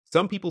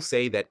Some people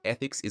say that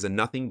ethics is a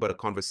nothing but a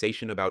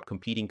conversation about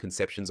competing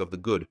conceptions of the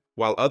good,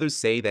 while others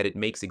say that it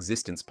makes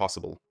existence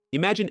possible.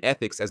 Imagine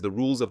ethics as the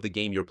rules of the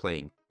game you're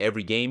playing.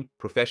 Every game,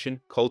 profession,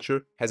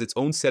 culture has its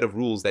own set of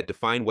rules that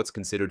define what's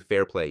considered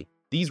fair play.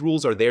 These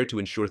rules are there to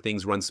ensure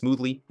things run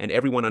smoothly and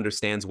everyone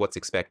understands what's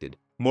expected.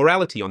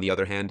 Morality, on the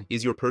other hand,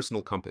 is your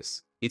personal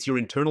compass. It's your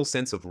internal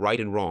sense of right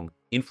and wrong,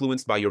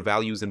 influenced by your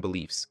values and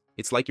beliefs.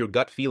 It's like your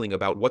gut feeling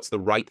about what's the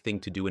right thing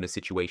to do in a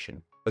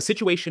situation. A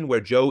situation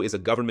where Joe is a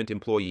government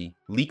employee,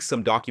 leaks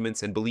some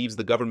documents and believes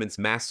the government's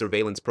mass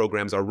surveillance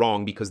programs are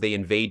wrong because they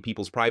invade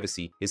people's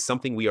privacy is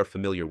something we are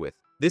familiar with.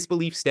 This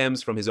belief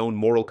stems from his own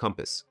moral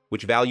compass,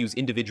 which values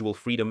individual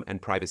freedom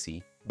and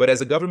privacy. But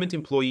as a government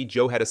employee,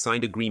 Joe had a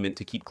signed agreement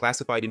to keep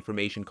classified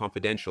information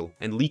confidential,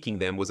 and leaking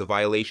them was a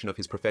violation of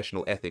his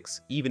professional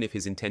ethics, even if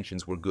his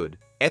intentions were good.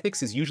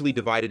 Ethics is usually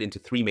divided into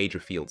three major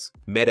fields: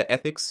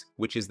 meta-ethics,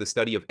 which is the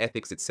study of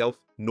ethics itself;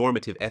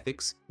 normative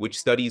ethics, which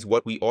studies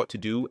what we ought to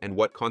do and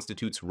what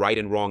constitutes right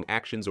and wrong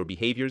actions or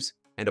behaviors;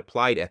 and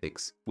applied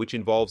ethics, which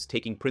involves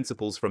taking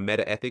principles from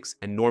meta-ethics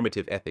and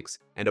normative ethics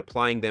and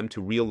applying them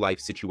to real-life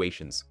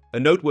situations. A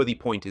noteworthy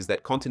point is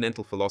that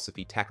continental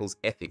philosophy tackles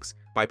ethics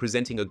by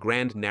presenting a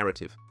grand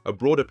narrative, a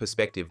broader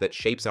perspective that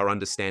shapes our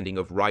understanding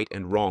of right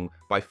and wrong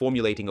by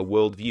formulating a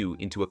worldview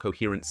into a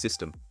coherent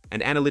system.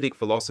 And analytic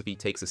philosophy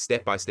takes a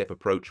step-by-step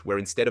approach where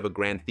instead of a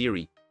grand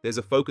theory, there's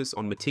a focus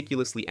on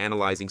meticulously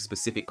analyzing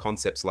specific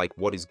concepts like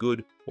what is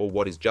good or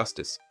what is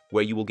justice,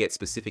 where you will get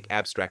specific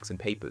abstracts and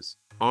papers.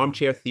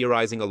 Armchair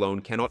theorizing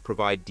alone cannot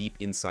provide deep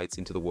insights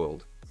into the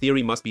world.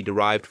 Theory must be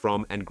derived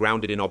from and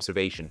grounded in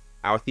observation.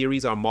 Our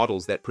theories are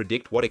models that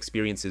predict what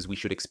experiences we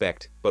should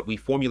expect, but we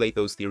formulate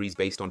those theories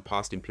based on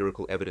past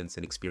empirical evidence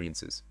and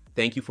experiences.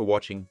 Thank you for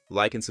watching,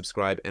 like and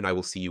subscribe, and I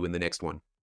will see you in the next one.